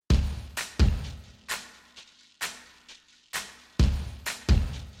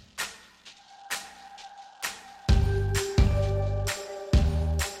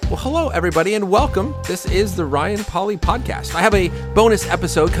Well, hello, everybody, and welcome. This is the Ryan Pauly Podcast. I have a bonus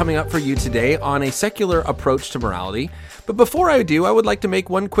episode coming up for you today on a secular approach to morality. But before I do, I would like to make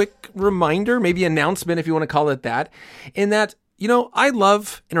one quick reminder, maybe announcement if you want to call it that, in that I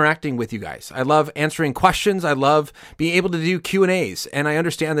love interacting with you guys. I love answering questions. I love being able to do Q&As. And I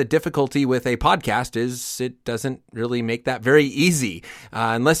understand the difficulty with a podcast is it doesn't really make that very easy.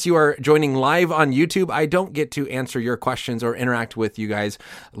 Unless you are joining live on YouTube, I don't get to answer your questions or interact with you guys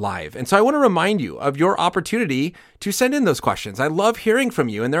live. And so I want to remind you of your opportunity to send in those questions. I love hearing from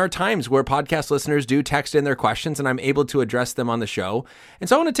you. And there are times where podcast listeners do text in their questions and I'm able to address them on the show. And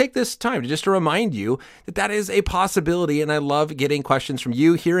so I want to take this time to remind you that that is a possibility. And I love getting questions from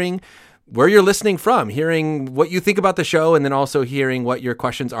you, hearing where you're listening from, hearing what you think about the show, and then also hearing what your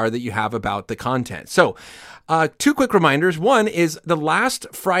questions are that you have about the content. So two quick reminders. One is the last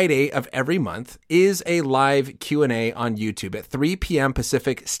Friday of every month is a live Q&A on YouTube at 3 p.m.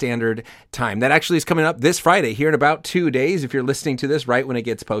 Pacific Standard Time. That actually is coming up this Friday here in about 2 days if you're listening to this right when it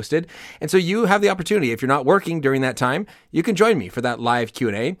gets posted. And so you have the opportunity, if you're not working during that time, you can join me for that live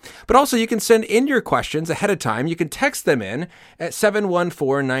Q&A. But also you can send in your questions ahead of time. You can text them in at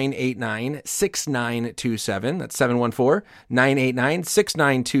 714-989-6927. That's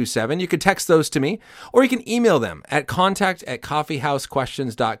 714-989-6927. You can text those to me, or you can email them at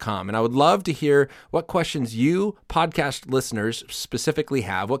contact@coffeehousequestions.com. And I would love to hear what questions you podcast listeners specifically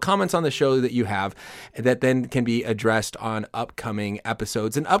have, what comments on the show that you have that then can be addressed on upcoming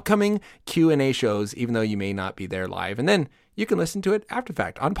episodes and upcoming Q&A shows, even though you may not be there live. And then you can listen to it after the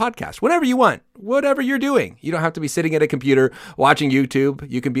fact on podcast, whenever you want, whatever you're doing. You don't have to be sitting at a computer watching YouTube.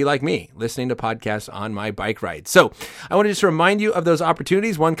 You can be like me, listening to podcasts on my bike ride. So I want to just remind you of those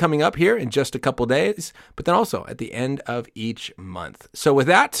opportunities, one coming up here in just a couple days, but then also at the end of each month. So with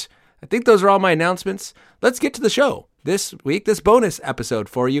that, I think those are all my announcements. Let's get to the show. This week, this bonus episode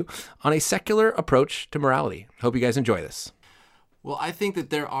for you on a secular approach to morality. Hope you guys enjoy this. Well, I think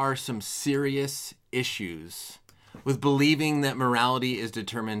that there are some serious issues with believing that morality is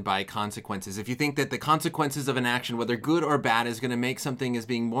determined by consequences. If you think that the consequences of an action, whether good or bad, is going to make something as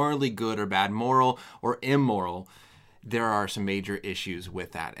being morally good or bad, moral or immoral, there are some major issues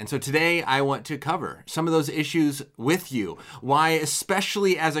with that. And so today I want to cover some of those issues with you. Why,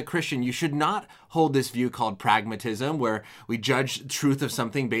 especially as a Christian, you should not hold this view called pragmatism, where we judge the truth of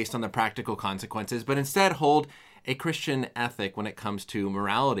something based on the practical consequences, but instead hold a Christian ethic when it comes to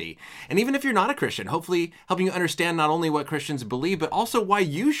morality. And even if you're not a Christian, hopefully helping you understand not only what Christians believe, but also why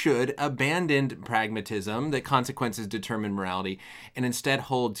you should abandon pragmatism, that consequences determine morality, and instead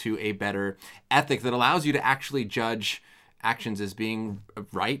hold to a better ethic that allows you to actually judge actions as being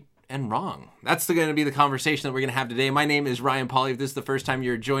right and wrong. That's going to be the conversation that we're going to have today. My name is Ryan Pauly. If this is the first time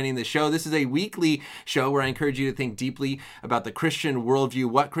you're joining the show, this is a weekly show where I encourage you to think deeply about the Christian worldview,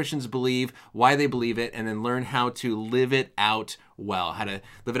 what Christians believe, why they believe it, and then learn how to live it out well, how to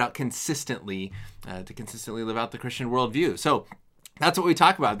live it out consistently, to consistently live out the Christian worldview. So that's what we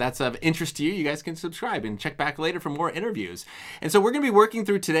talk about. That's of interest to you. You guys can subscribe and check back later for more interviews. And so we're going to be working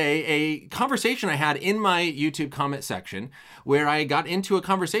through today a conversation I had in my YouTube comment section where I got into a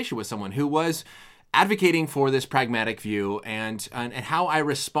conversation with someone who was advocating for this pragmatic view and how I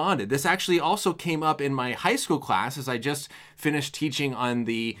responded. This actually also came up in my high school class as I just finished teaching on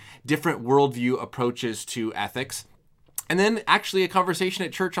the different worldview approaches to ethics. And then actually a conversation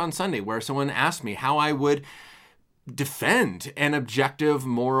at church on Sunday where someone asked me how I would defend an objective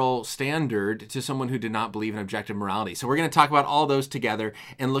moral standard to someone who did not believe in objective morality. So we're going to talk about all those together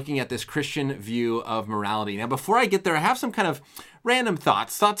and looking at this Christian view of morality. Now, before I get there, I have some kind of random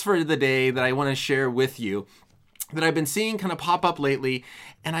thoughts for the day that I want to share with you that I've been seeing kind of pop up lately,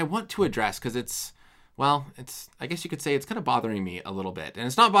 and I want to address because I guess you could say it's kind of bothering me a little bit. And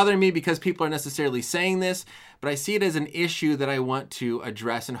it's not bothering me because people are necessarily saying this, but I see it as an issue that I want to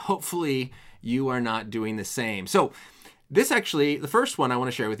address, and hopefully you are not doing the same. So this actually, the first one I want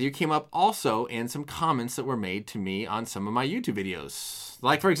to share with you came up also in some comments that were made to me on some of my YouTube videos.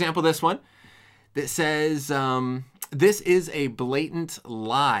 Like, for example, this one that says, this is a blatant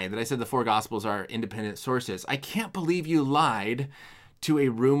lie that I said the four Gospels are independent sources. I can't believe you lied to a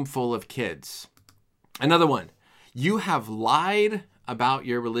room full of kids. Another one, you have lied about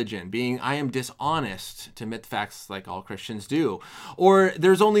your religion, being I am dishonest to admit facts like all Christians do. Or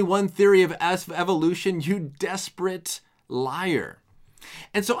there's only one theory of evolution, you desperate liar.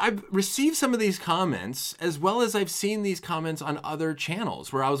 And so I've received some of these comments, as well as I've seen these comments on other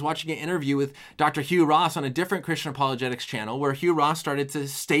channels, where I was watching an interview with Dr. Hugh Ross on a different Christian apologetics channel, where Hugh Ross started to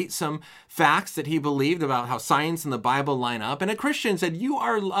state some facts that he believed about how science and the Bible line up. And a Christian said, you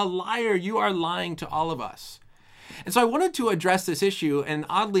are a liar. You are lying to all of us. And so I wanted to address this issue, and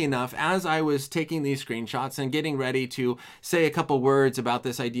oddly enough, as I was taking these screenshots and getting ready to say a couple words about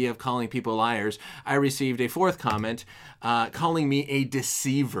this idea of calling people liars, I received a fourth comment calling me a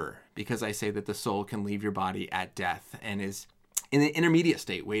deceiver because I say that the soul can leave your body at death and is in the intermediate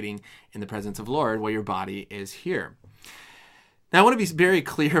state waiting in the presence of the Lord while your body is here. Now, I want to be very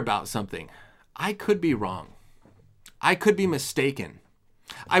clear about something. I could be wrong. I could be mistaken.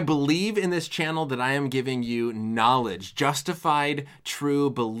 I believe in this channel that I am giving you knowledge, justified, true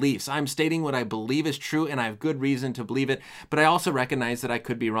beliefs. I'm stating what I believe is true, and I have good reason to believe it, but I also recognize that I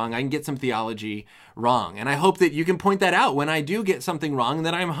could be wrong. I can get some theology wrong, and I hope that you can point that out when I do get something wrong, and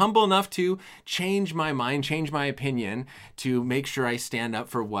that I'm humble enough to change my mind, change my opinion, to make sure I stand up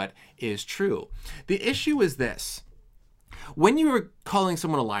for what is true. The issue is this. When you are calling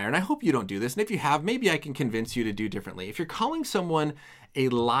someone a liar, and I hope you don't do this, and if you have, maybe I can convince you to do differently. If you're calling someone a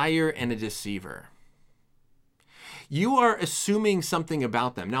liar and a deceiver, you are assuming something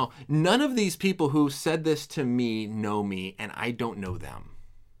about them. Now, none of these people who said this to me know me, and I don't know them.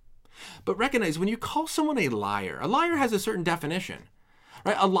 But recognize when you call someone a liar has a certain definition,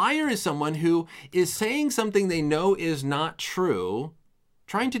 right? A liar is someone who is saying something they know is not true,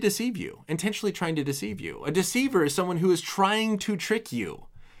 trying to deceive you, intentionally trying to deceive you. A deceiver is someone who is trying to trick you.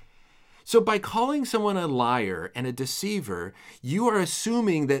 So by calling someone a liar and a deceiver, you are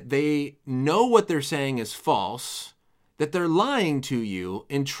assuming that they know what they're saying is false, that they're lying to you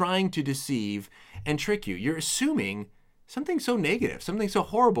and trying to deceive and trick you. You're assuming something so negative, something so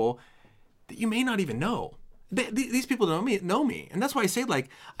horrible that you may not even know. These people know me. And that's why I say,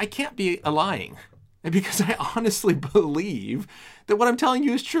 I can't be lying. Because I honestly believe that what I'm telling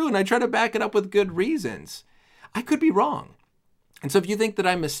you is true, and I try to back it up with good reasons. I could be wrong. And so if you think that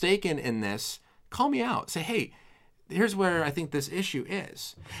I'm mistaken in this, call me out. Say, hey, here's where I think this issue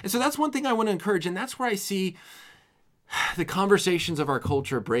is. And so that's one thing I want to encourage, and that's where I see the conversations of our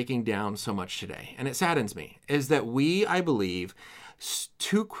culture breaking down so much today. And it saddens me, is that we, I believe,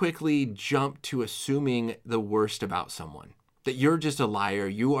 too quickly jump to assuming the worst about someone. That you're just a liar,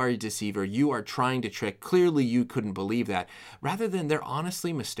 you are a deceiver, you are trying to trick. Clearly you couldn't believe that, rather than they're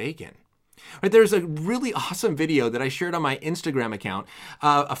honestly mistaken. Right, there's a really awesome video that I shared on my Instagram account,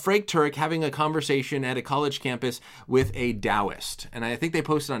 a Frank Turek having a conversation at a college campus with a Taoist. And I think they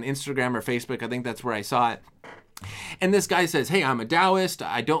posted on Instagram or Facebook, I think that's where I saw it. And this guy says, hey, I'm a Taoist,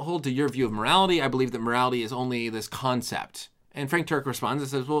 I don't hold to your view of morality, I believe that morality is only this concept. And Frank Turek responds and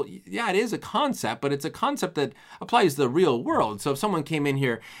says, well, yeah, it is a concept, but it's a concept that applies to the real world. So if someone came in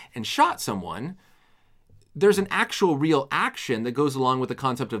here and shot someone, there's an actual real action that goes along with the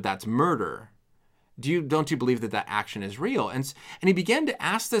concept of that's murder. Don't you believe that action is real? And he began to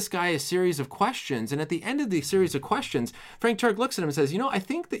ask this guy a series of questions. And at the end of the series of questions, Frank Turek looks at him and says, I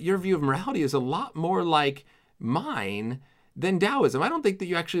think that your view of morality is a lot more like mine than Taoism. I don't think that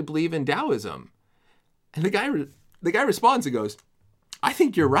you actually believe in Taoism. And the guy responds and goes, I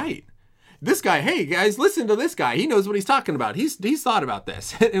think you're right. This guy, hey guys, listen to this guy. He knows what he's talking about. He's thought about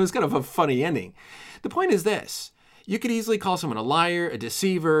this. It was kind of a funny ending. The point is this. You could easily call someone a liar, a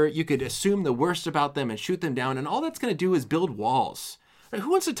deceiver. You could assume the worst about them and shoot them down. And all that's going to do is build walls. Right? Who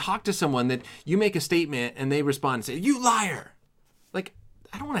wants to talk to someone that you make a statement and they respond and say, you liar?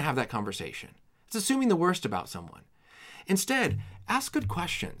 I don't want to have that conversation. It's assuming the worst about someone. Instead, ask good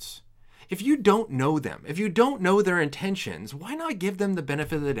questions. If you don't know them, if you don't know their intentions, why not give them the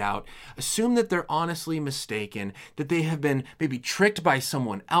benefit of the doubt? Assume that they're honestly mistaken, that they have been maybe tricked by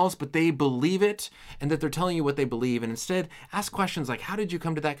someone else, but they believe it, and that they're telling you what they believe. And instead, ask questions like, how did you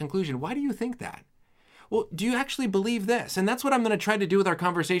come to that conclusion? Why do you think that? Well, do you actually believe this? And that's what I'm going to try to do with our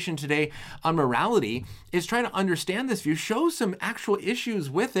conversation today on morality, is try to understand this view, show some actual issues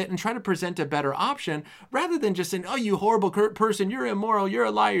with it, and try to present a better option rather than just saying, oh, you horrible person, you're immoral, you're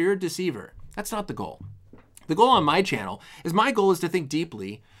a liar, you're a deceiver. That's not the goal. The goal on my channel is to think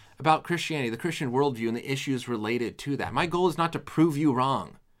deeply about Christianity, the Christian worldview, and the issues related to that. My goal is not to prove you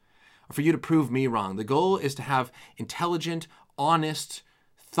wrong or for you to prove me wrong. The goal is to have intelligent, honest,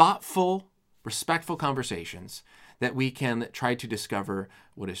 thoughtful, respectful conversations that we can try to discover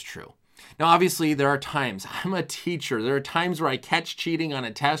what is true. Now, obviously, there are times, I'm a teacher, there are times where I catch cheating on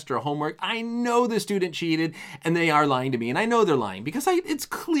a test or homework. I know the student cheated and they are lying to me, and I know they're lying because it's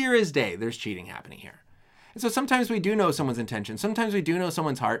clear as day there's cheating happening here. And so sometimes we do know someone's intention, sometimes we do know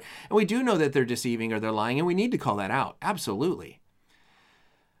someone's heart, and we do know that they're deceiving or they're lying, and we need to call that out, absolutely.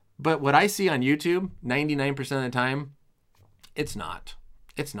 But what I see on YouTube, 99% of the time, it's not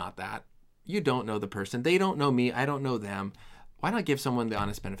that. You don't know the person. They don't know me. I don't know them. Why not give someone the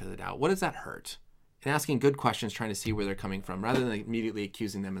honest benefit of the doubt? What does that hurt? And asking good questions, trying to see where they're coming from, rather than immediately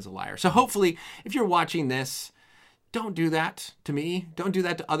accusing them as a liar. So hopefully, if you're watching this, Don't do that to me. Don't do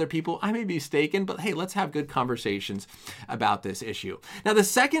that to other people. I may be mistaken, but hey, let's have good conversations about this issue. Now, the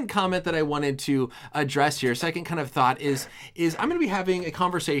second comment that I wanted to address here, second kind of thought is I'm going to be having a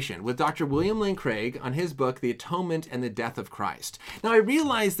conversation with Dr. William Lane Craig on his book, The Atonement and the Death of Christ. Now, I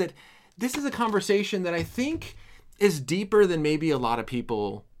realize that this is a conversation that I think is deeper than maybe a lot of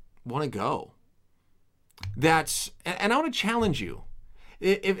people want to go. And I want to challenge you.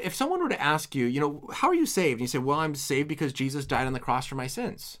 If someone were to ask you, how are you saved? And you say, well, I'm saved because Jesus died on the cross for my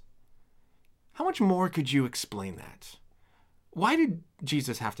sins. How much more could you explain that? Why did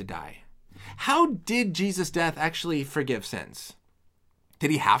Jesus have to die? How did Jesus' death actually forgive sins?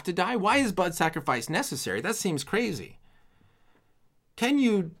 Did he have to die? Why is blood sacrifice necessary? That seems crazy. Can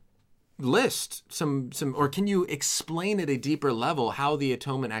you list or can you explain at a deeper level how the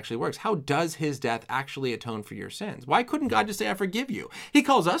atonement actually works? How does his death actually atone for your sins? Why couldn't God just say, I forgive you? He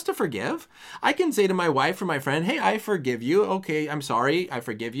calls us to forgive. I can say to my wife or my friend, hey, I forgive you. Okay, I'm sorry. I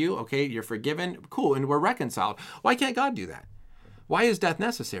forgive you. Okay, you're forgiven. Cool. And we're reconciled. Why can't God do that? Why is death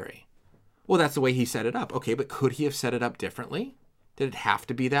necessary? Well, that's the way he set it up. Okay, but could he have set it up differently? Did it have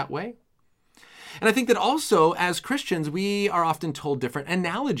to be that way? And I think that also as Christians, we are often told different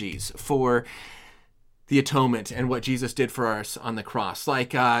analogies for the atonement and what Jesus did for us on the cross.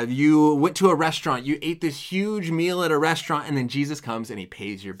 Like you went to a restaurant, you ate this huge meal at a restaurant, and then Jesus comes and he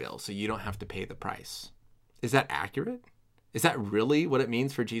pays your bill so you don't have to pay the price. Is that accurate? Is that really what it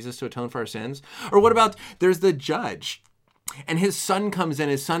means for Jesus to atone for our sins? Or what about there's the judge and his son comes in,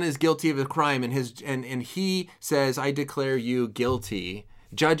 his son is guilty of a crime and he says, I declare you guilty,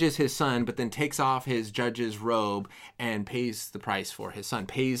 judges his son, but then takes off his judge's robe and pays the price for his son,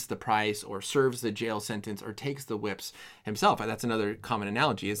 pays the price or serves the jail sentence or takes the whips himself. That's another common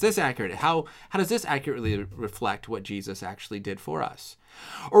analogy. Is this accurate? How does this accurately reflect what Jesus actually did for us?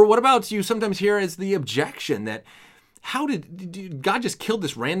 Or what about you sometimes hear as the objection that how did God just killed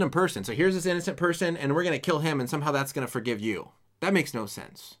this random person? So here's this innocent person and we're going to kill him and somehow that's going to forgive you. That makes no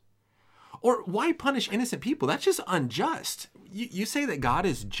sense. Or why punish innocent people? That's just unjust. You say that God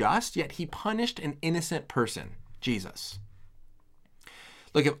is just, yet he punished an innocent person, Jesus.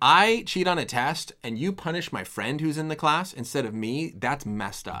 Look, if I cheat on a test and you punish my friend who's in the class instead of me, that's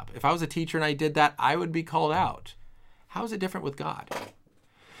messed up. If I was a teacher and I did that, I would be called out. How is it different with God?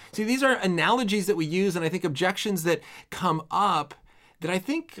 See, these are analogies that we use and I think objections that come up that I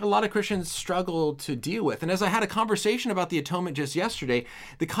think a lot of Christians struggle to deal with. And as I had a conversation about the atonement just yesterday,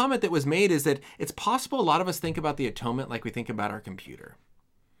 the comment that was made is that it's possible a lot of us think about the atonement like we think about our computer.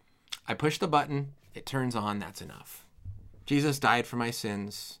 I push the button, it turns on, that's enough. Jesus died for my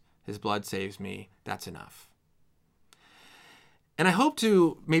sins, his blood saves me, that's enough. And I hope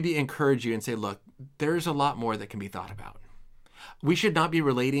to maybe encourage you and say, look, there's a lot more that can be thought about. We should not be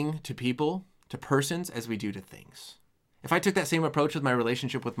relating to people, to persons, as we do to things. If I took that same approach with my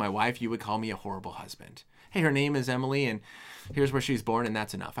relationship with my wife, you would call me a horrible husband. Hey, her name is Emily, and here's where she's born, and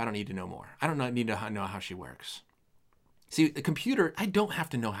that's enough. I don't need to know more. I don't need to know how she works. See, the computer, I don't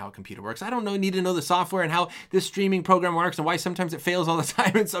have to know how a computer works. I don't need to know the software and how this streaming program works and why sometimes it fails all the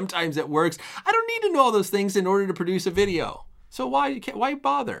time and sometimes it works. I don't need to know all those things in order to produce a video. So why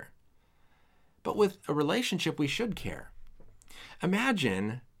bother? But with a relationship, we should care.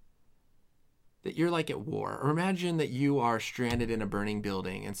 Imagine that you're like at war, or imagine that you are stranded in a burning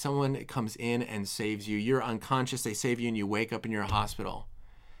building and someone comes in and saves you. You're unconscious, they save you, and you wake up in your hospital.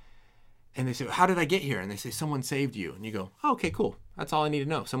 And they say, how did I get here? And they say, someone saved you. And you go, oh, okay, cool. That's all I need to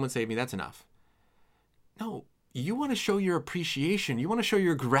know. Someone saved me, that's enough. No, you want to show your appreciation. You want to show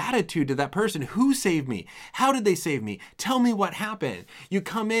your gratitude to that person. Who saved me? How did they save me? Tell me what happened. You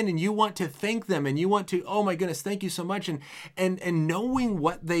come in and you want to thank them and you want to, oh my goodness, thank you so much. And knowing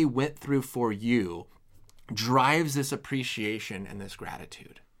what they went through for you drives this appreciation and this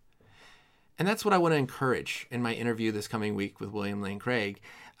gratitude. And that's what I want to encourage in my interview this coming week with William Lane Craig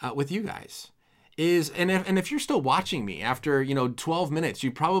with you guys. If you're still watching me after 12 minutes,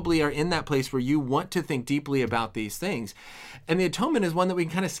 you probably are in that place where you want to think deeply about these things. And the atonement is one that we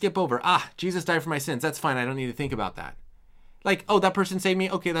can kind of skip over. Jesus died for my sins. That's fine. I don't need to think about that. Like, oh, that person saved me.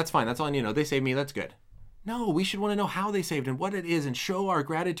 Okay, that's fine. That's all I need to know. They saved me. That's good. No, we should want to know how they saved and what it is and show our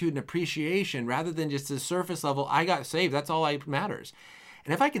gratitude and appreciation rather than just the surface level. I got saved. That's all that matters.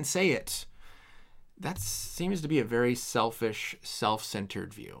 And if I can say it, that seems to be a very selfish,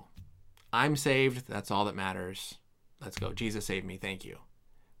 self-centered view. I'm saved. That's all that matters. Let's go. Jesus saved me. Thank you.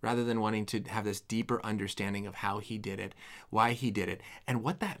 rather than wanting to have this deeper understanding of how he did it, why he did it, and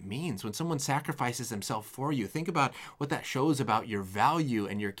what that means when someone sacrifices himself for you. Think about what that shows about your value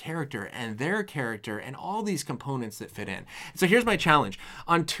and your character and their character and all these components that fit in. So here's my challenge.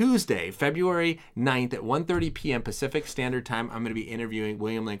 On Tuesday, February 9th at 1:30 p.m. Pacific Standard Time, I'm going to be interviewing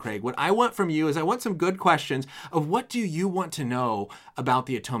William Lane Craig. What I want from you is I want some good questions of what do you want to know about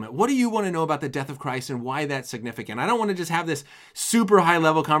the atonement? What do you want to know about the death of Christ and why that's significant? I don't want to just have this super high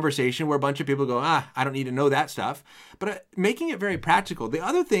level conversation where a bunch of people go, I don't need to know that stuff, but making it very practical. The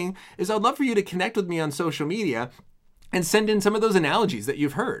other thing is I'd love for you to connect with me on social media and send in some of those analogies that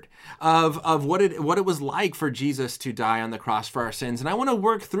you've heard of what it was like for Jesus to die on the cross for our sins. And I want to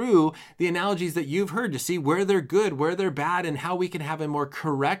work through the analogies that you've heard to see where they're good, where they're bad, and how we can have a more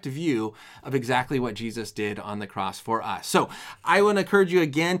correct view of exactly what Jesus did on the cross for us. So I want to encourage you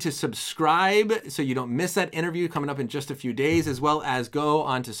again to subscribe so you don't miss that interview coming up in just a few days, as well as go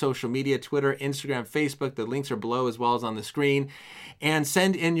onto social media, Twitter, Instagram, Facebook. The links are below as well as on the screen. And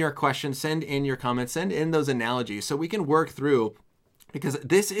send in your questions, send in your comments, send in those analogies so we can work through, because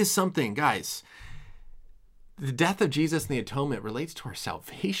this is something, guys, the death of Jesus and the atonement relates to our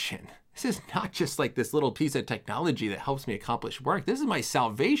salvation. This is not just like this little piece of technology that helps me accomplish work. This is my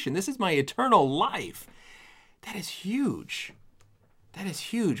salvation. This is my eternal life. That is huge. That is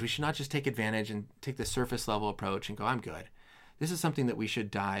huge. We should not just take advantage and take the surface level approach and go, I'm good. This is something that we should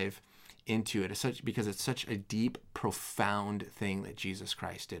dive into it because it's such a deep, profound thing that Jesus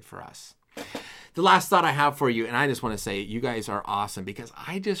Christ did for us. The last thought I have for you, and I just want to say you guys are awesome, because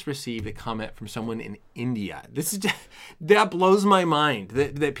I just received a comment from someone in India. This is just, that blows my mind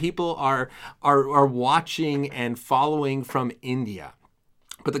that people are watching and following from India.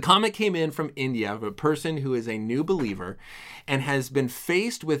 But the comment came in from India of a person who is a new believer and has been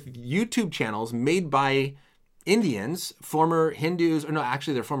faced with YouTube channels made by Indians, former Hindus, or no,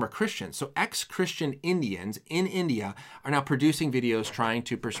 actually they're former Christians. So ex-Christian Indians in India are now producing videos trying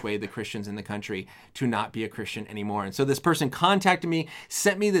to persuade the Christians in the country to not be a Christian anymore. And so this person contacted me,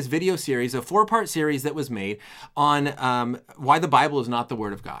 sent me this video series, a 4-part series that was made on why the Bible is not the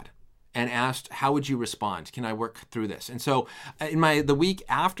Word of God, and asked, how would you respond? Can I work through this? And so in the week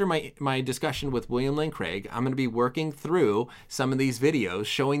after my discussion with William Lane Craig, I'm going to be working through some of these videos,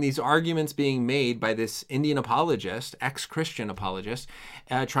 showing these arguments being made by this Indian apologist, ex-Christian apologist,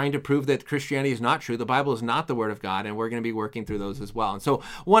 trying to prove that Christianity is not true. The Bible is not the Word of God, and we're going to be working through those as well. And so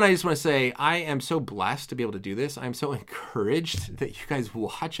one, I just want to say, I am so blessed to be able to do this. I'm so encouraged that you guys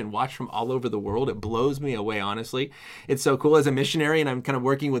watch from all over the world. It blows me away, honestly. It's so cool as a missionary, and I'm kind of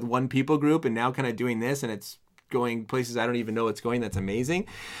working with one people group and now kind of doing this, and it's going places I don't even know it's going. That's amazing.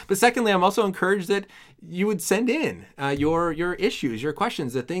 But secondly, I'm also encouraged that you would send in your issues, your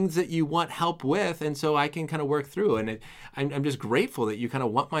questions, the things that you want help with, and so I can kind of work through. And I'm just grateful that you kind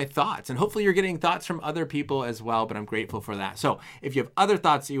of want my thoughts, and hopefully you're getting thoughts from other people as well, but I'm grateful for that. So if you have other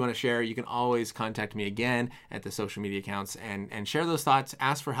thoughts that you want to share, you can always contact me again at the social media accounts and share those thoughts,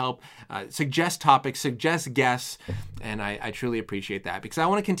 ask for help, suggest topics, suggest guests, and I truly appreciate that, because I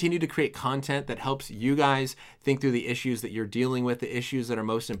want to continue to create content that helps you guys think through the issues that you're dealing with, the issues that are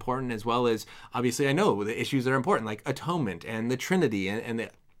most important, as well as, obviously, I know the issues that are important, like atonement and the Trinity and the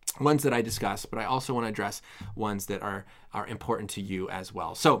ones that I discuss, but I also want to address ones that are important to you as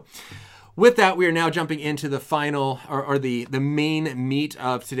well. So with that, we are now jumping into the final or the main meat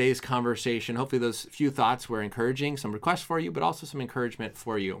of today's conversation. Hopefully those few thoughts were encouraging, some requests for you, but also some encouragement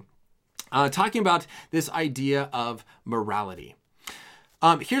for you. Talking about this idea of morality.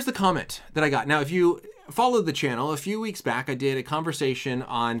 Here's the comment that I got. Now, if you followed the channel, a few weeks back, I did a conversation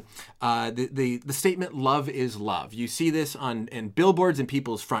on the statement, love is love. You see this in billboards in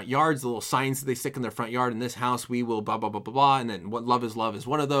people's front yards, the little signs that they stick in their front yard. In this house, we will blah, blah, blah, blah, blah. And then what love is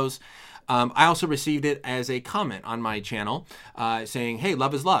one of those. I also received it as a comment on my channel saying, hey,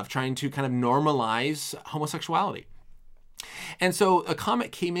 love is love, trying to kind of normalize homosexuality. And so a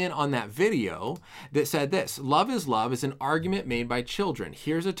comment came in on that video that said this: love is an argument made by children.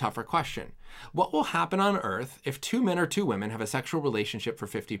 Here's a tougher question. What will happen on earth if 2 men or 2 women have a sexual relationship for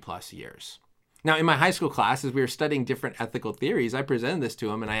 50 plus years? Now, in my high school class, as we were studying different ethical theories, I presented this to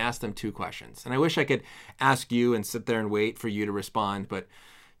them and I asked them 2 questions. And I wish I could ask you and sit there and wait for you to respond, but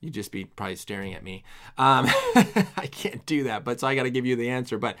you'd just be probably staring at me. I can't do that, but so I got to give you the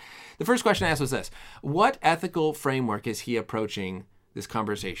answer. But the first question I asked was this: what ethical framework is he approaching this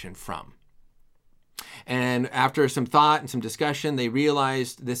conversation from? And after some thought and some discussion, they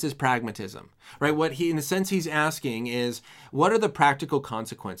realized this is pragmatism, right? What he, in a sense, he's asking is, what are the practical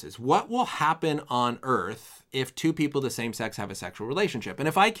consequences? What will happen on earth if 2 people of the same sex have a sexual relationship? And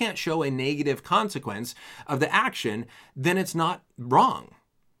if I can't show a negative consequence of the action, then it's not wrong.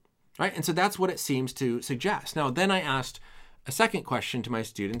 right? And so that's what it seems to suggest. Now, then I asked a second question to my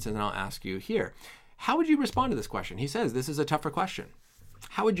students, and then I'll ask you here. How would you respond to this question? He says this is a tougher question.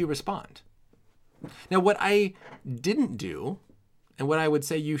 How would you respond? Now, what I didn't do, and what I would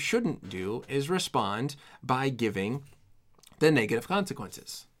say you shouldn't do, is respond by giving the negative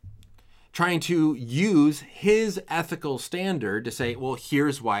consequences. Trying to use his ethical standard to say, well,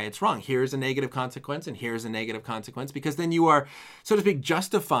 here's why it's wrong. Here's a negative consequence and here's a negative consequence, because then you are, so to speak,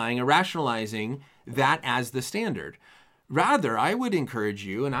 justifying or rationalizing that as the standard. Rather, I would encourage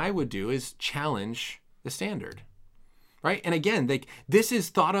you, and I would do, is challenge the standard. Right? And again, this is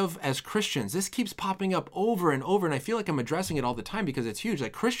thought of as Christians. This keeps popping up over and over, and I feel like I'm addressing it all the time because it's huge.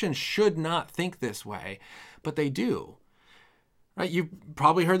 Like, Christians should not think this way, but they do. Right? You've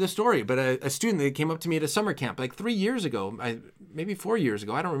probably heard the story, but a student that came up to me at a summer camp like 3 years ago, maybe 4 years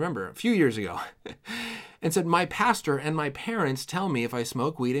ago, I don't remember, a few years ago, and said, my pastor and my parents tell me if I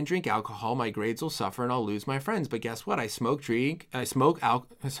smoke weed and drink alcohol, my grades will suffer and I'll lose my friends. But guess what? I smoke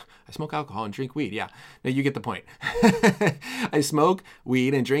alcohol and drink weed. Yeah, no, you get the point. I smoke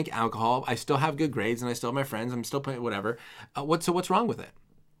weed and drink alcohol. I still have good grades and I still have my friends. I'm still playing whatever. What's wrong with it?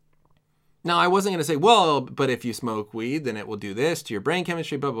 Now, I wasn't going to say, well, but if you smoke weed, then it will do this to your brain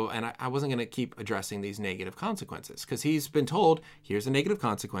chemistry, blah, blah, blah. And I wasn't going to keep addressing these negative consequences because he's been told, here's a negative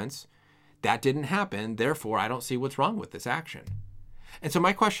consequence. That didn't happen. Therefore, I don't see what's wrong with this action. And so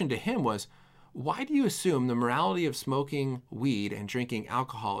my question to him was, why do you assume the morality of smoking weed and drinking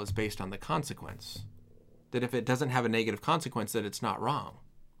alcohol is based on the consequence? That if it doesn't have a negative consequence, that it's not wrong?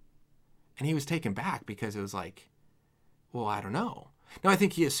 And he was taken back because it was like, well, I don't know. Now, I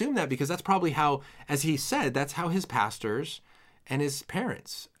think he assumed that because that's probably how, as he said, that's how his pastors and his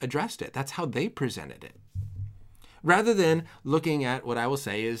parents addressed it. That's how they presented it. Rather than looking at what I will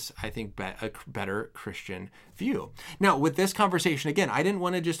say is, I think, a better Christian view. Now, with this conversation, again, I didn't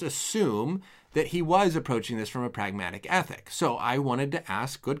want to just assume that he was approaching this from a pragmatic ethic. So I wanted to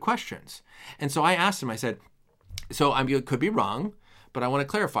ask good questions. And so I asked him, I said, so I could be wrong, but I want to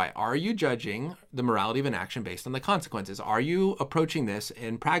clarify, are you judging the morality of an action based on the consequences? Are you approaching this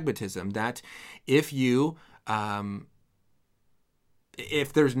in pragmatism that if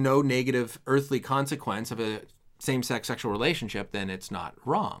there's no negative earthly consequence of a same-sex sexual relationship, then it's not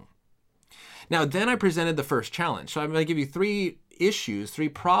wrong? Now, then I presented the first challenge. So I'm going to give you three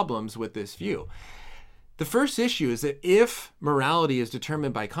problems with this view. The first issue is that if morality is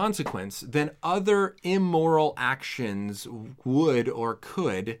determined by consequence, then other immoral actions would or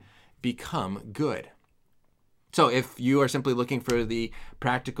could become good. So if you are simply looking for the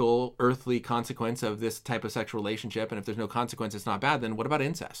practical earthly consequence of this type of sexual relationship, and if there's no consequence, it's not bad, then what about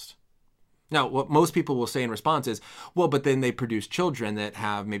incest? Now, what most people will say in response is, well, but then they produce children that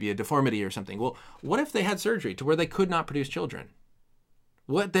have maybe a deformity or something. Well, what if they had surgery to where they could not produce children?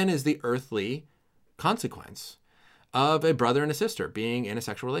 What then is the earthly consequence of a brother and a sister being in a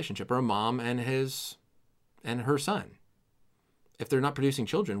sexual relationship, or a mom and her son? If they're not producing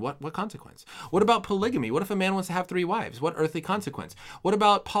children, what consequence? What about polygamy? What if a man wants to have 3 wives? What earthly consequence? What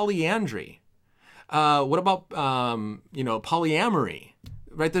about polyandry? What about polyamory?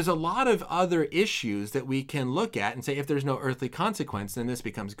 Right? There's a lot of other issues that we can look at and say, if there's no earthly consequence, then this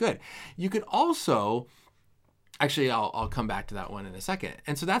becomes good. You could also, actually, I'll come back to that one in a second.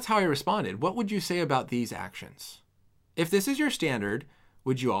 And so that's how I responded. What would you say about these actions? If this is your standard,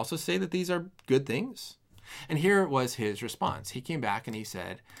 would you also say that these are good things? And here was his response. He came back and he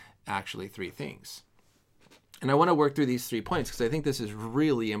said, actually, 3 things. And I want to work through these 3 points because I think this is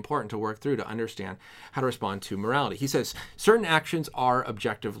really important to work through to understand how to respond to morality. He says, certain actions are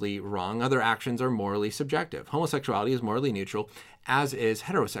objectively wrong. Other actions are morally subjective. Homosexuality is morally neutral, as is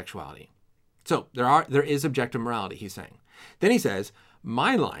heterosexuality. So there is objective morality, he's saying. Then he says,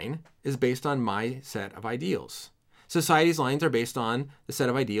 my line is based on my set of ideals. Society's lines are based on the set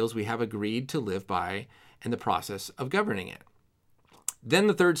of ideals we have agreed to live by and the process of governing it. Then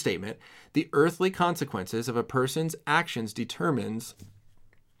the third statement, the earthly consequences of a person's actions determines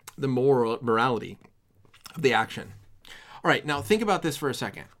the morality of the action. All right, now think about this for a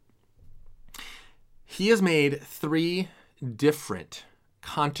second. He has made 3 different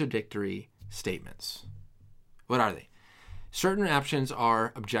contradictory statements. What are they? Certain actions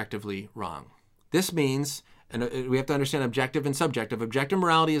are objectively wrong. This means, and we have to understand objective and subjective. Objective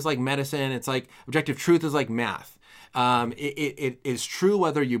morality is like medicine. It's like objective truth is like math. It is true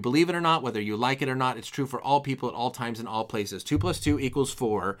whether you believe it or not, whether you like it or not. It's true for all people at all times and all places. 2 + 2 =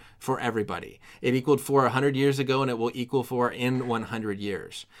 4 for everybody. It equaled 4 100 years ago, and it will equal 4 in 100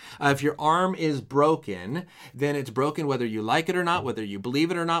 years. If your arm is broken, then it's broken whether you like it or not, whether you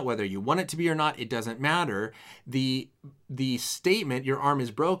believe it or not, whether you want it to be or not. It doesn't matter. The statement, your arm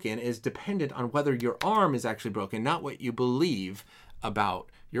is broken, is dependent on whether your arm is actually broken, not what you believe about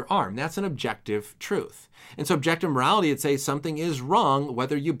your arm. That's an objective truth. And so objective morality would say something is wrong,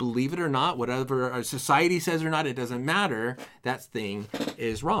 whether you believe it or not, whatever our society says or not, it doesn't matter. That thing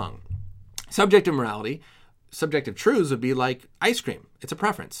is wrong. Subjective morality, subjective truths would be like ice cream. It's a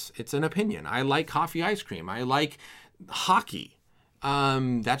preference. It's an opinion. I like coffee ice cream. I like hockey.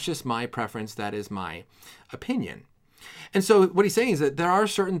 That's just my preference. That is my opinion. And so what he's saying is that there are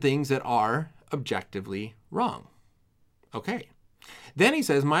certain things that are objectively wrong. Okay. Then he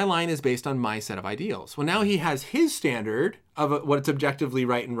says, my line is based on my set of ideals. Well, now he has his standard of what's objectively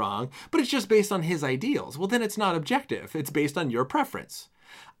right and wrong, but it's just based on his ideals. Well, then it's not objective. It's based on your preference.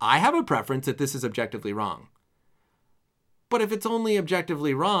 I have a preference that this is objectively wrong. But if it's only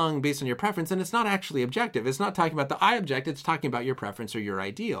objectively wrong based on your preference, then it's not actually objective. It's not talking about the I object. It's talking about your preference or your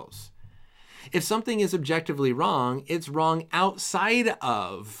ideals. If something is objectively wrong, it's wrong outside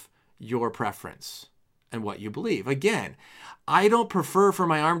of your preference and what you believe. Again, I don't prefer for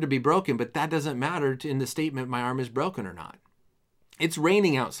my arm to be broken, but that doesn't matter in the statement my arm is broken or not. It's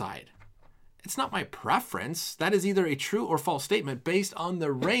raining outside. It's not my preference. That is either a true or false statement based on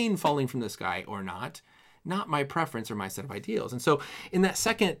the rain falling from the sky or not my preference or my set of ideals. And so in that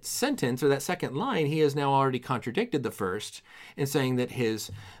second sentence or that second line, he has now already contradicted the first in saying that his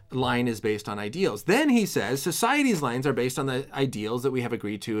line is based on ideals. Then he says society's lines are based on the ideals that we have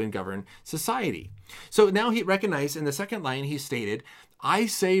agreed to and govern society. So now he recognized in the second line, he stated, I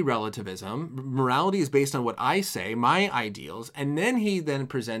say relativism, morality is based on what I say, my ideals, and then he then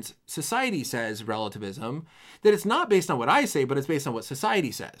presents society says relativism, that it's not based on what I say, but it's based on what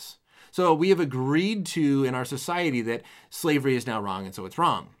society says. So we have agreed to in our society that slavery is now wrong, and so it's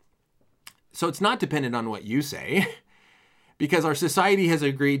wrong. So it's not dependent on what you say, because our society has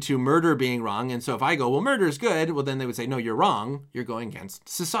agreed to murder being wrong, and so if I go, well, murder is good, well, then they would say, no, you're wrong. You're going against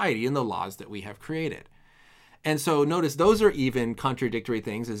society and the laws that we have created. And so notice those are even contradictory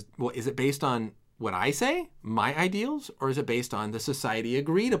things. Is it based on what I say, my ideals, or is it based on the society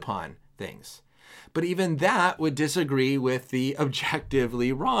agreed upon things? But even that would disagree with the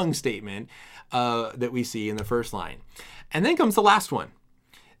objectively wrong statement that we see in the first line. And then comes the last one.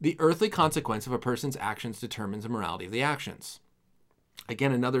 The earthly consequence of a person's actions determines the morality of the actions.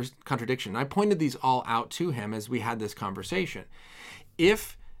 Again, another contradiction. I pointed these all out to him as we had this conversation.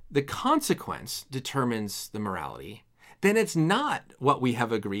 If the consequence determines the morality, then it's not what we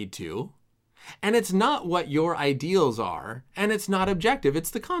have agreed to, and it's not what your ideals are, and it's not objective,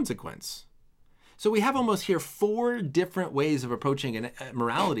 it's the consequence. So we have almost here 4 different ways of approaching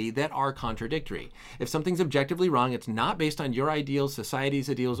morality that are contradictory. If something's objectively wrong, it's not based on your ideals, society's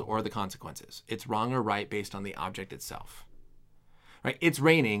ideals, or the consequences. It's wrong or right based on the object itself. Right? It's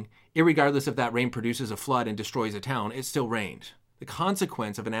raining, irregardless if that rain produces a flood and destroys a town, it still rained. The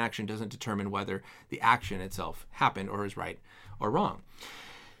consequence of an action doesn't determine whether the action itself happened or is right or wrong.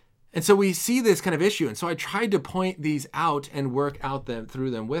 And so we see this kind of issue. And so I tried to point these out and work out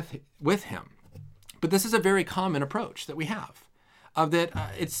through them with him. But this is a very common approach that we have, of that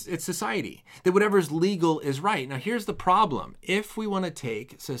it's society, that whatever is legal is right. Now, here's the problem. If we want to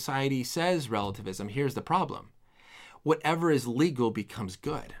take society says relativism, here's the problem. Whatever is legal becomes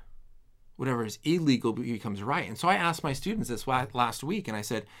good. Whatever is illegal becomes right. And so I asked my students this last week, and I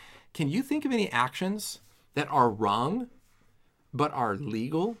said, can you think of any actions that are wrong but are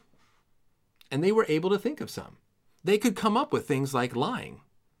legal? And they were able to think of some. They could come up with things like lying.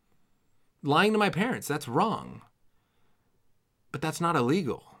 Lying to my parents, that's wrong. But that's not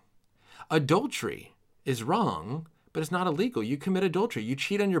illegal. Adultery is wrong, but it's not illegal. You commit adultery. You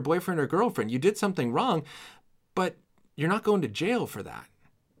cheat on your boyfriend or girlfriend. You did something wrong, but you're not going to jail for that.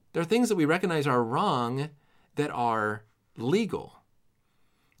 There are things that we recognize are wrong that are legal.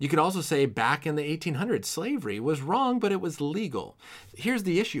 You could also say back in the 1800s, slavery was wrong, but it was legal. Here's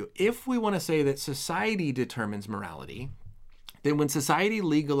the issue. If we want to say that society determines morality, then when society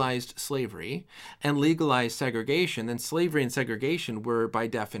legalized slavery and legalized segregation, then slavery and segregation were by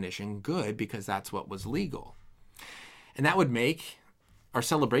definition good because that's what was legal. And that would make our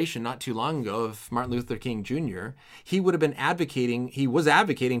celebration not too long ago of Martin Luther King Jr., he was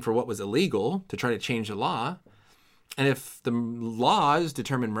advocating for what was illegal to try to change the law. And if the laws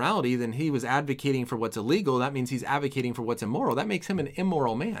determine morality, then he was advocating for what's illegal. That means he's advocating for what's immoral. That makes him an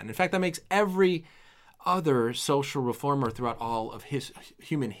immoral man. In fact, that makes every other social reformer throughout all of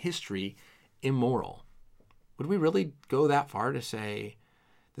human history immoral? Would we really go that far to say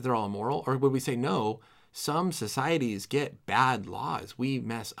that they're all immoral? Or would we say, no, some societies get bad laws. We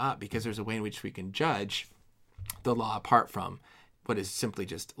mess up because there's a way in which we can judge the law apart from what is simply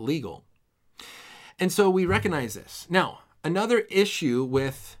just legal. And so we recognize this. Now, another issue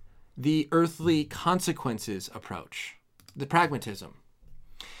with the earthly consequences approach, the pragmatism.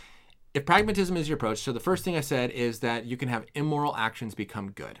 If pragmatism is your approach, so the first thing I said is that you can have immoral actions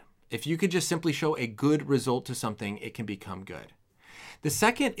become good. If you could just simply show a good result to something, it can become good. The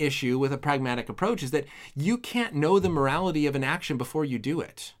second issue with a pragmatic approach is that you can't know the morality of an action before you do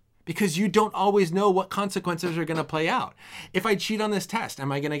it, because you don't always know what consequences are going to play out. If I cheat on this test,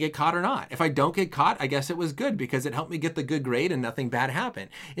 am I going to get caught or not? If I don't get caught, I guess it was good because it helped me get the good grade and nothing bad happened.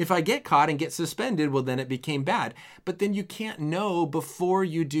 If I get caught and get suspended, well, then it became bad. But then you can't know before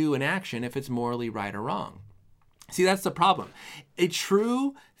you do an action if it's morally right or wrong. See, that's the problem. A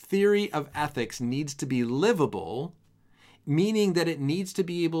true theory of ethics needs to be livable, meaning that it needs to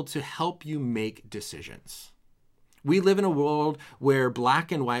be able to help you make decisions. We live in a world where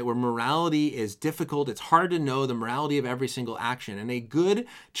black and white, where morality is difficult. It's hard to know the morality of every single action. And a good,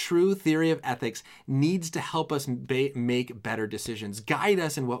 true theory of ethics needs to help us make better decisions, guide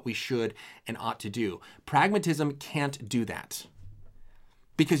us in what we should and ought to do. Pragmatism can't do that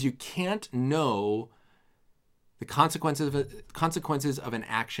because you can't know the consequences of an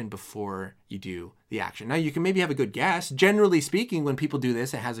action before you do the action. Now, you can maybe have a good guess. Generally speaking, when people do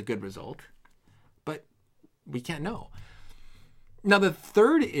this, it has a good result. But we can't know. Now, the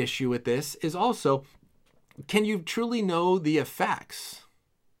third issue with this is also, can you truly know the effects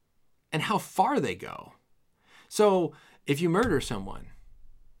and how far they go? So if you murder someone,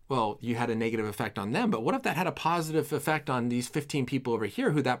 well, you had a negative effect on them, but what if that had a positive effect on these 15 people over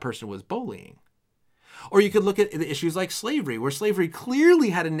here who that person was bullying? Or you could look at the issues like slavery, where slavery clearly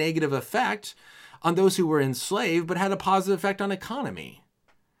had a negative effect on those who were enslaved, but had a positive effect on economy.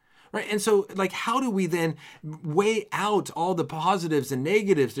 Right? And so, like, how do we then weigh out all the positives and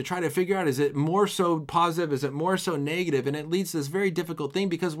negatives to try to figure out, is it more so positive? Is it more so negative? And it leads to this very difficult thing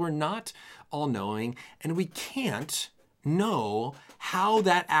because we're not all-knowing and we can't know how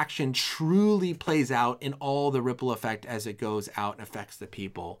that action truly plays out in all the ripple effect as it goes out and affects the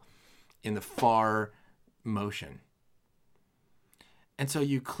people in the far motion. And so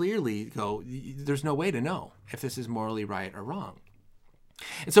you clearly go, there's no way to know if this is morally right or wrong.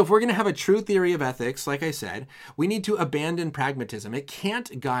 And so if we're going to have a true theory of ethics, like I said, we need to abandon pragmatism. It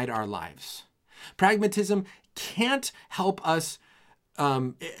can't guide our lives. Pragmatism can't help us.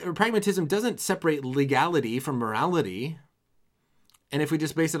 Pragmatism doesn't separate legality from morality. And if we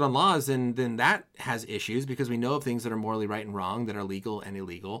just base it on laws, then that has issues because we know of things that are morally right and wrong, that are legal and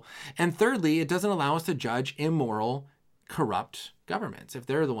illegal. And thirdly, it doesn't allow us to judge immoral, corrupt governments if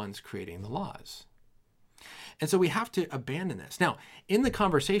they're the ones creating the laws. And so we have to abandon this. Now, in the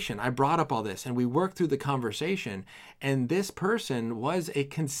conversation, I brought up all this and we worked through the conversation, and this person was a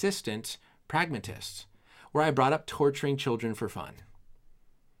consistent pragmatist where I brought up torturing children for fun.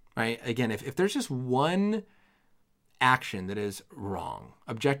 Right? Again, if there's just one action that is wrong,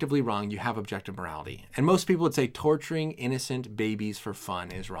 objectively wrong, you have objective morality. And most people would say torturing innocent babies for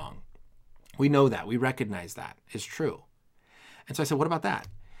fun is wrong. We know that. We recognize that is true. And so I said, what about that?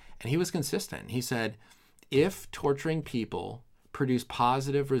 And he was consistent. He said, if torturing people produced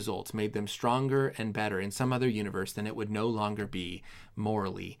positive results, made them stronger and better in some other universe, then it would no longer be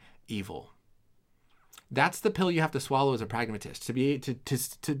morally evil. That's the pill you have to swallow as a pragmatist, to be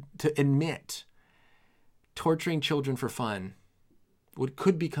to admit torturing children for fun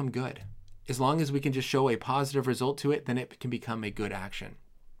could become good. As long as we can just show a positive result to it, then it can become a good action.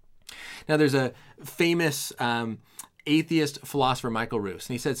 Now, there's a famous atheist philosopher, Michael Ruse,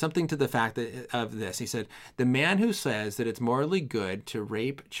 and he said something to the fact of this. He said, the man who says that it's morally good to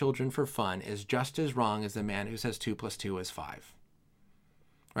rape children for fun is just as wrong as the man who says 2 + 2 is 5.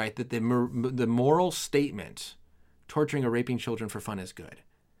 Right? That the moral statement, torturing or raping children for fun is good,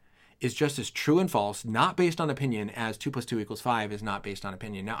 is just as true and false, not based on opinion, as 2 + 2 = 5 is not based on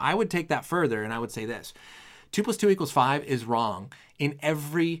opinion. Now, I would take that further and I would say this. 2 + 2 = 5 is wrong in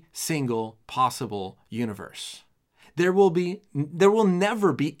every single possible universe. There will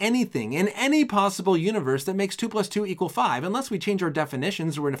never be anything in any possible universe that makes 2 + 2 = 5, unless we change our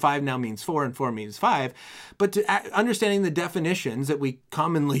definitions where 5 now means 4 and 4 means 5. But understanding the definitions that we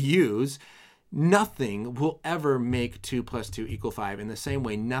commonly use, nothing will ever make 2 + 2 = 5. In the same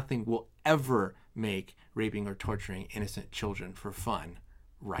way, nothing will ever make raping or torturing innocent children for fun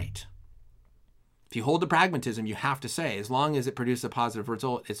right. If you hold to pragmatism, you have to say, as long as it produces a positive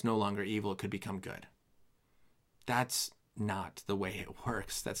result, it's no longer evil, it could become good. That's not the way it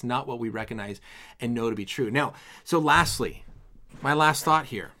works. That's not what we recognize and know to be true. Now, so lastly, my last thought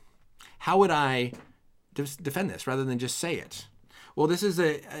here, how would I defend this rather than just say it? Well, this is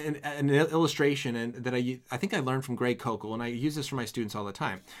an illustration that I think I learned from Greg Koukl, and I use this for my students all the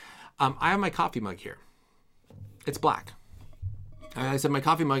time. I have my coffee mug here. It's black. I said my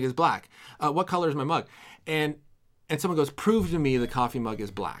coffee mug is black. What color is my mug? And someone goes, prove to me the coffee mug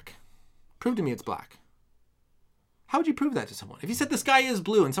is black. Prove to me it's black. How would you prove that to someone? If you said the sky is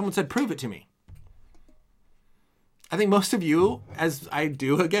blue and someone said, prove it to me. I think most of you, as I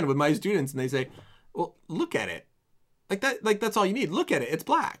do again with my students, and they say, well, look at it. Like that's all you need. Look at it. It's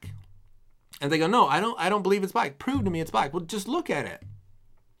black. And they go, no, I don't believe it's black. Prove to me it's black. Well, just look at it.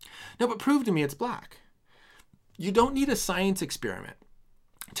 No, but prove to me it's black. You don't need a science experiment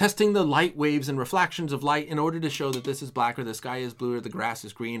testing the light waves and reflections of light in order to show that this is black or the sky is blue or the grass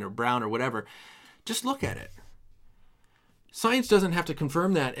is green or brown or whatever. Just look at it. Science doesn't have to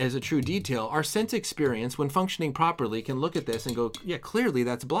confirm that as a true detail. Our sense experience, when functioning properly, can look at this and go, yeah, clearly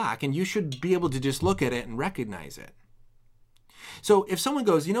that's black, and you should be able to just look at it and recognize it. So if someone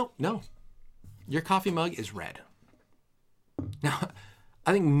goes, no, your coffee mug is red. Now,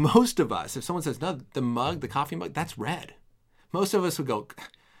 I think most of us, if someone says, no, the coffee mug, that's red. Most of us would go,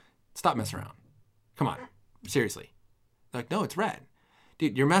 stop messing around. Come on, seriously. They're like, no, it's red.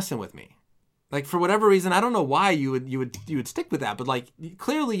 Dude, you're messing with me. Like, for whatever reason, I don't know why you would stick with that, but like,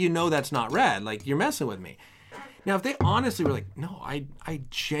 clearly that's not red. Like, you're messing with me. Now, if they honestly were like, no, I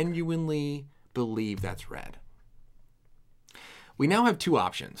genuinely believe that's red. We now have two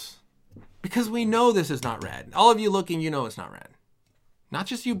options because we know this is not red. All of you looking, it's not red. Not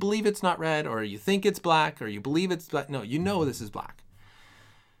just you believe it's not red or you think it's black or you believe it's black. No, this is black.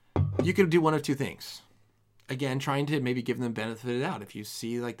 You could do one of two things. Again, trying to maybe give them the benefit of the doubt. If you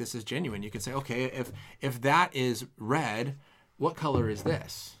see like this is genuine, you can say, okay, if that is red, what color is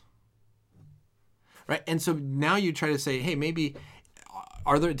this? Right? And so now you try to say, hey, maybe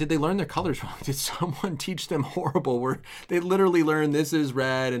did they learn their colors wrong? Did someone teach them horrible where they literally learn this is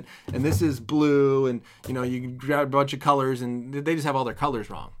red and this is blue and you can grab a bunch of colors and they just have all their colors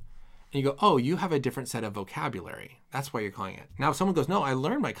wrong. And you go, oh, you have a different set of vocabulary. That's why you're calling it. Now, if someone goes, no, I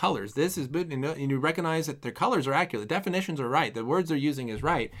learned my colors. This is good. And you recognize that their colors are accurate. The definitions are right. The words they're using is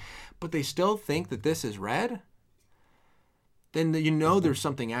right. But they still think that this is red. Then there's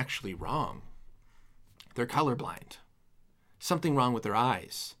something actually wrong. They're colorblind. Something wrong with their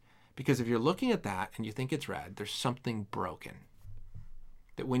eyes. Because if you're looking at that and you think it's red, there's something broken.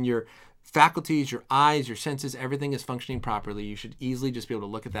 That when your faculties, your eyes, your senses, everything is functioning properly, you should easily just be able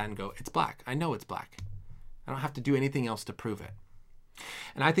to look at that and go, it's black. I know it's black. I don't have to do anything else to prove it.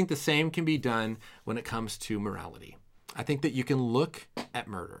 And I think the same can be done when it comes to morality. I think that you can look at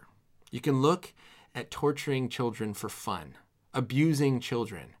murder. You can look at torturing children for fun, abusing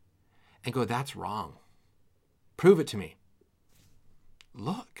children, and go, that's wrong. Prove it to me.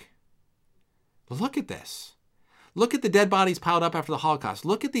 Look at this. Look at the dead bodies piled up after the Holocaust.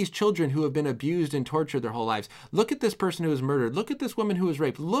 Look at these children who have been abused and tortured their whole lives. Look at this person who was murdered. Look at this woman who was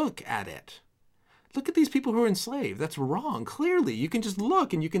raped. Look at it. Look at these people who are enslaved. That's wrong. Clearly, you can just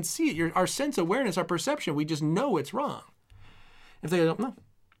look and you can see it. Our sense awareness, our perception, we just know it's wrong. If they don't know,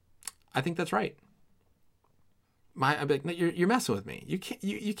 I think that's right. I'm like, no, you're messing with me. You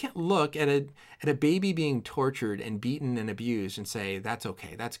can't look at a baby being tortured and beaten and abused and say that's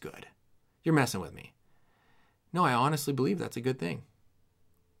okay, that's good. You're messing with me. No, I honestly believe that's a good thing.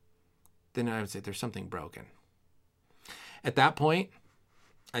 Then I would say there's something broken. At that point,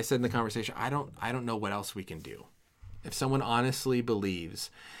 I said in the conversation, I don't know what else we can do. If someone honestly believes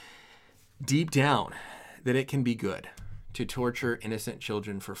deep down that it can be good to torture innocent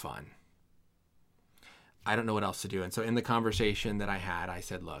children for fun, I don't know what else to do. And so in the conversation that I had, I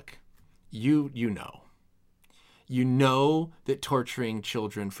said, look, you know that torturing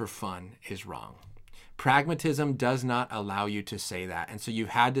children for fun is wrong. Pragmatism does not allow you to say that. And so you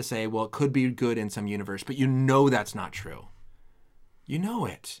had to say, well, it could be good in some universe, but that's not true. You know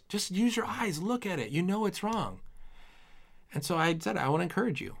it. Just use your eyes, look at it. You know it's wrong. And so I said, I want to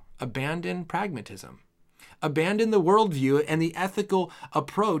encourage you, abandon pragmatism. Abandon the worldview and the ethical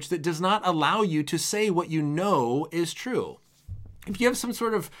approach that does not allow you to say what you know is true. If you have some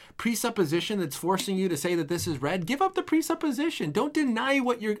sort of presupposition that's forcing you to say that this is red, give up the presupposition. Don't deny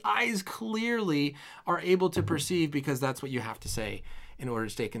what your eyes clearly are able to perceive because that's what you have to say in order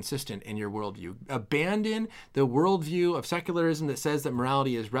to stay consistent in your worldview. Abandon the worldview of secularism that says that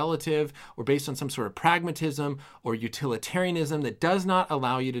morality is relative or based on some sort of pragmatism or utilitarianism that does not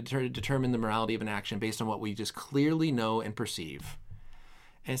allow you to determine the morality of an action based on what we just clearly know and perceive.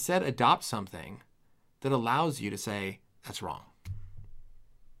 And instead, adopt something that allows you to say, that's wrong.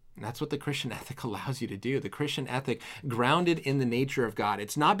 And that's what the Christian ethic allows you to do. The Christian ethic grounded in the nature of God.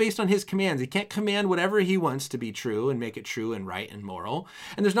 It's not based on his commands. He can't command whatever he wants to be true and make it true and right and moral.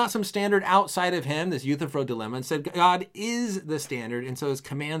 And there's not some standard outside of him, this Euthyphro dilemma. Instead, God is the standard, and so his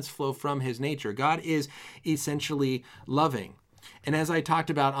commands flow from his nature. God is essentially loving. And as I talked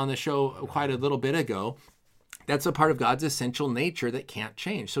about on the show quite a little bit ago, that's a part of God's essential nature that can't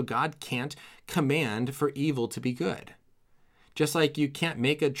change. So God can't command for evil to be good. Just like you can't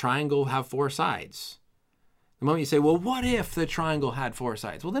make a triangle have four sides. The moment you say, well, what if the triangle had four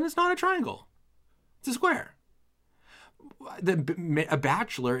sides? Well, then it's not a triangle. It's a square. A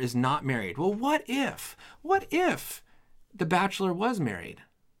bachelor is not married. Well, what if? What if the bachelor was married?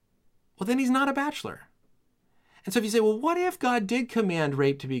 Well, then he's not a bachelor. And so if you say, well, what if God did command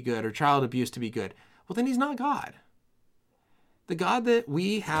rape to be good or child abuse to be good? Well, then he's not God. The God that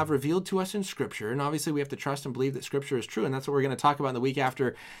we have revealed to us in Scripture, and obviously we have to trust and believe that Scripture is true, and that's what we're going to talk about in the week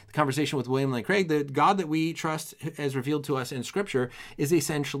after the conversation with William Lane Craig. The God that we trust as revealed to us in Scripture is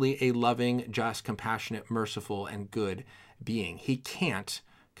essentially a loving, just, compassionate, merciful, and good being. He can't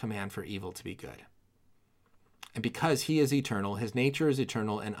command for evil to be good. And because he is eternal, his nature is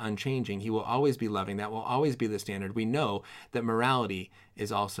eternal and unchanging, he will always be loving. That will always be the standard. We know that morality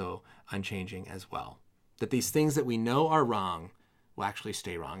is also unchanging as well. That these things that we know are wrong will actually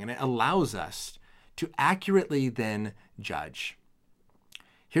stay wrong. And it allows us to accurately then judge.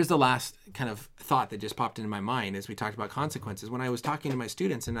 Here's the last kind of thought that just popped into my mind as we talked about consequences. When I was talking to my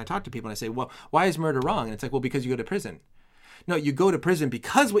students and I talk to people and I say, well, why is murder wrong? And it's like, well, because you go to prison. No, you go to prison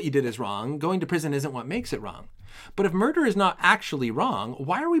because what you did is wrong. Going to prison isn't what makes it wrong. But if murder is not actually wrong,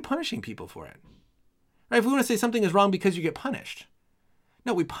 why are we punishing people for it? Right? If we want to say something is wrong because you get punished.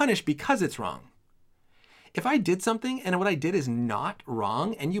 No, we punish because it's wrong. If I did something and what I did is not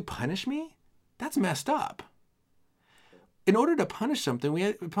wrong and you punish me, that's messed up. In order to punish something, we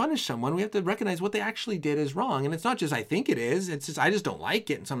have to recognize what they actually did is wrong. And it's not just I think it is, it's just I just don't like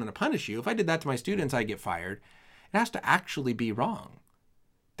it and so I'm going to punish you. If I did that to my students, I'd get fired. It has to actually be wrong.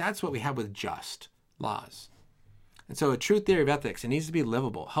 That's what we have with just laws. And so a true theory of ethics, it needs to be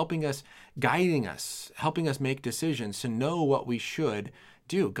livable, helping us, guiding us, helping us make decisions to know what we should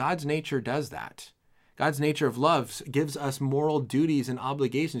do. God's nature does that. God's nature of love gives us moral duties and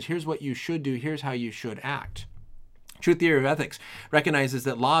obligations. Here's what you should do. Here's how you should act. True theory of ethics recognizes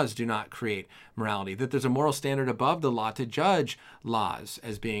that laws do not create morality, that there's a moral standard above the law to judge laws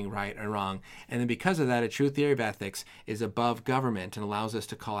as being right or wrong. And then because of that, a true theory of ethics is above government and allows us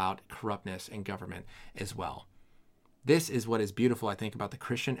to call out corruptness in government as well. This is what is beautiful, I think, about the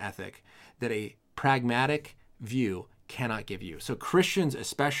Christian ethic, that a pragmatic view cannot give you. So Christians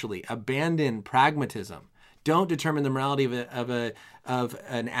especially abandon pragmatism. Don't determine the morality of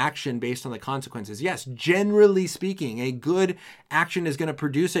an action based on the consequences. Yes, generally speaking, a good action is going to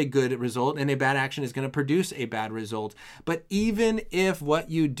produce a good result and a bad action is going to produce a bad result. But even if what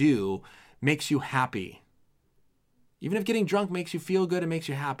you do makes you happy, even if getting drunk makes you feel good and makes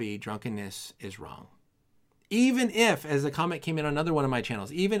you happy, drunkenness is wrong. Even if, as a comment came in on another one of my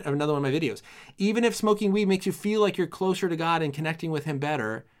channels, another one of my videos, even if smoking weed makes you feel like you're closer to God and connecting with him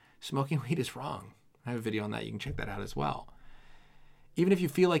better, smoking weed is wrong. I have a video on that. You can check that out as well. Even if you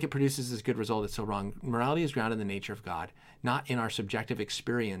feel like it produces this good result, it's so wrong. Morality is grounded in the nature of God, not in our subjective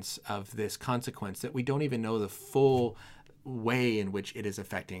experience of this consequence that we don't even know the full way in which it is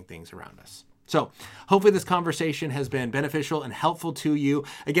affecting things around us. So hopefully this conversation has been beneficial and helpful to you.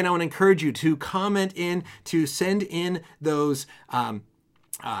 Again, I want to encourage you to comment in, to send in those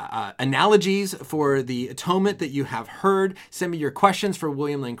analogies for the atonement that you have heard. Send me your questions for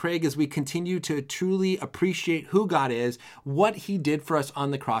William Lane Craig as we continue to truly appreciate who God is, what he did for us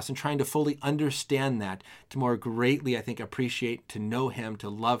on the cross, and trying to fully understand that to more greatly, I think, appreciate, to know him, to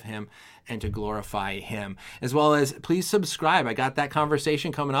love him, and to glorify him. As well as please subscribe. I got that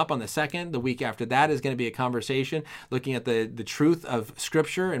conversation coming up on the 2nd. The week after that is going to be a conversation looking at the truth of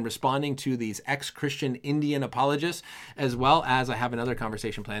Scripture and responding to these ex-Christian Indian apologists, as well as I have another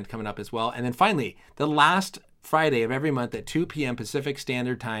conversation planned coming up as well. And then finally, the last Friday of every month at 2 p.m. Pacific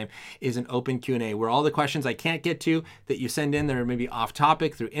Standard Time is an open Q&A where all the questions I can't get to that you send in that are maybe off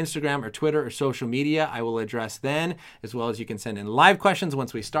topic through Instagram or Twitter or social media, I will address then, as well as you can send in live questions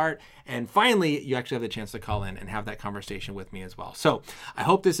once we start. And finally, you actually have the chance to call in and have that conversation with me as well. So I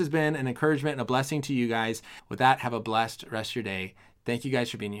hope this has been an encouragement and a blessing to you guys. With that, have a blessed rest of your day. Thank you guys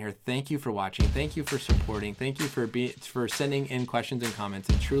for being here. Thank you for watching. Thank you for supporting. Thank you for sending in questions and comments.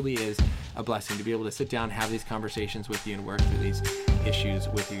 It truly is a blessing to be able to sit down, have these conversations with you, and work through these issues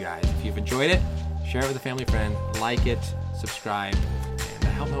with you guys. If you've enjoyed it, share it with a family friend, like it, subscribe,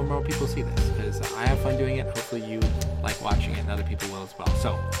 and help more people see this, because I have fun doing it. Hopefully you like watching it, and other people will as well.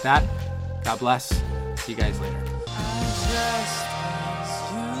 So with that, God bless. See you guys later. Just as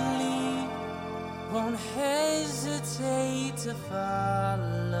you leave, won't hesitate to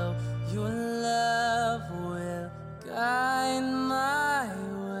follow. Your love will guide my